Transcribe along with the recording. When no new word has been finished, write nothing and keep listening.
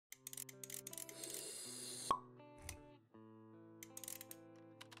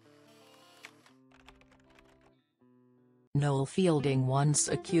Noel Fielding once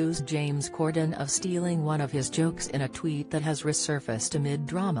accused James Corden of stealing one of his jokes in a tweet that has resurfaced amid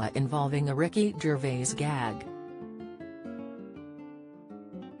drama involving a Ricky Gervais gag.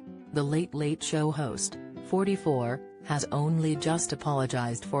 The Late Late Show host, 44, has only just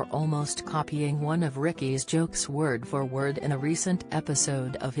apologized for almost copying one of Ricky's jokes word for word in a recent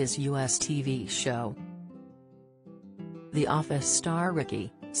episode of his US TV show. The Office star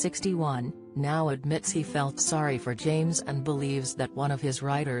Ricky, 61, now admits he felt sorry for James and believes that one of his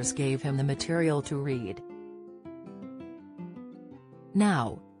writers gave him the material to read.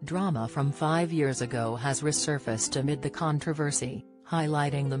 Now, drama from 5 years ago has resurfaced amid the controversy,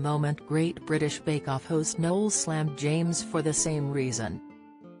 highlighting the moment Great British Bake Off host Noel slammed James for the same reason.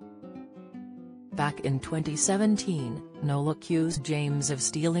 Back in 2017, Noel accused James of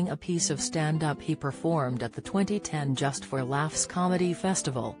stealing a piece of stand-up he performed at the 2010 Just for Laughs comedy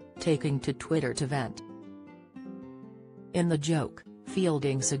festival, taking to Twitter to vent. In the joke,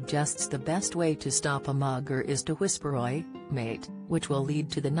 Fielding suggests the best way to stop a mugger is to whisper "Oi, mate," which will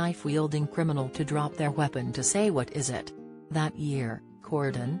lead to the knife-wielding criminal to drop their weapon to say "What is it?" That year,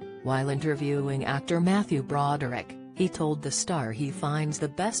 Corden, while interviewing actor Matthew Broderick, he told the star he finds the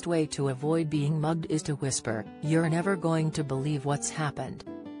best way to avoid being mugged is to whisper, "You're never going to believe what's happened."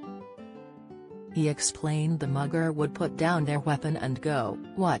 He explained the mugger would put down their weapon and go,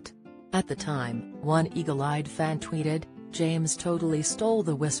 "What?" At the time, one eagle-eyed fan tweeted, "James totally stole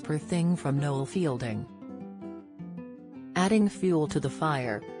the whisper thing from Noel Fielding." Adding fuel to the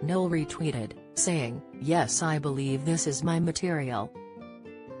fire, Noel retweeted, saying, "Yes, I believe this is my material."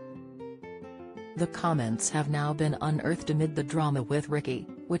 The comments have now been unearthed amid the drama with Ricky,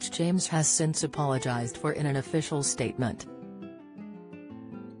 which James has since apologized for in an official statement.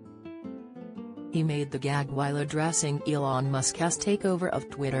 He made the gag while addressing Elon Musk's takeover of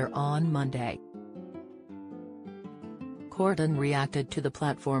Twitter on Monday. Corden reacted to the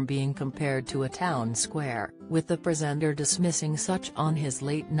platform being compared to a town square, with the presenter dismissing such on his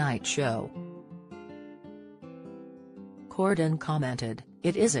late-night show. Corden commented,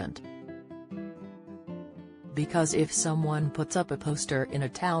 "It isn't. Because if someone puts up a poster in a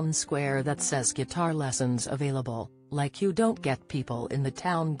town square that says guitar lessons available, like you don't get people in the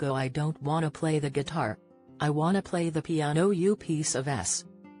town go I don't wanna play the guitar. I wanna play the piano you piece of s."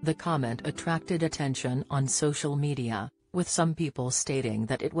 The comment attracted attention on social media, with some people stating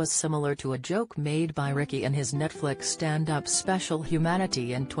that it was similar to a joke made by Ricky in his Netflix stand-up special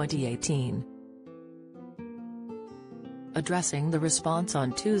Humanity in 2018. Addressing the response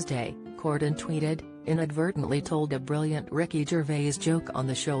on Tuesday, Corden tweeted, "Inadvertently told a brilliant Ricky Gervais joke on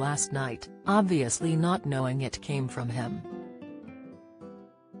the show last night, obviously not knowing it came from him."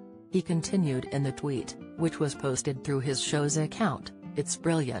 He continued in the tweet, which was posted through his show's account, "It's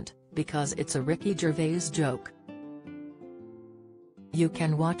brilliant, because it's a Ricky Gervais joke. You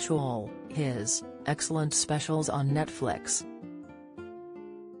can watch all his excellent specials on Netflix.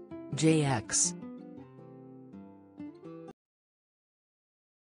 JX.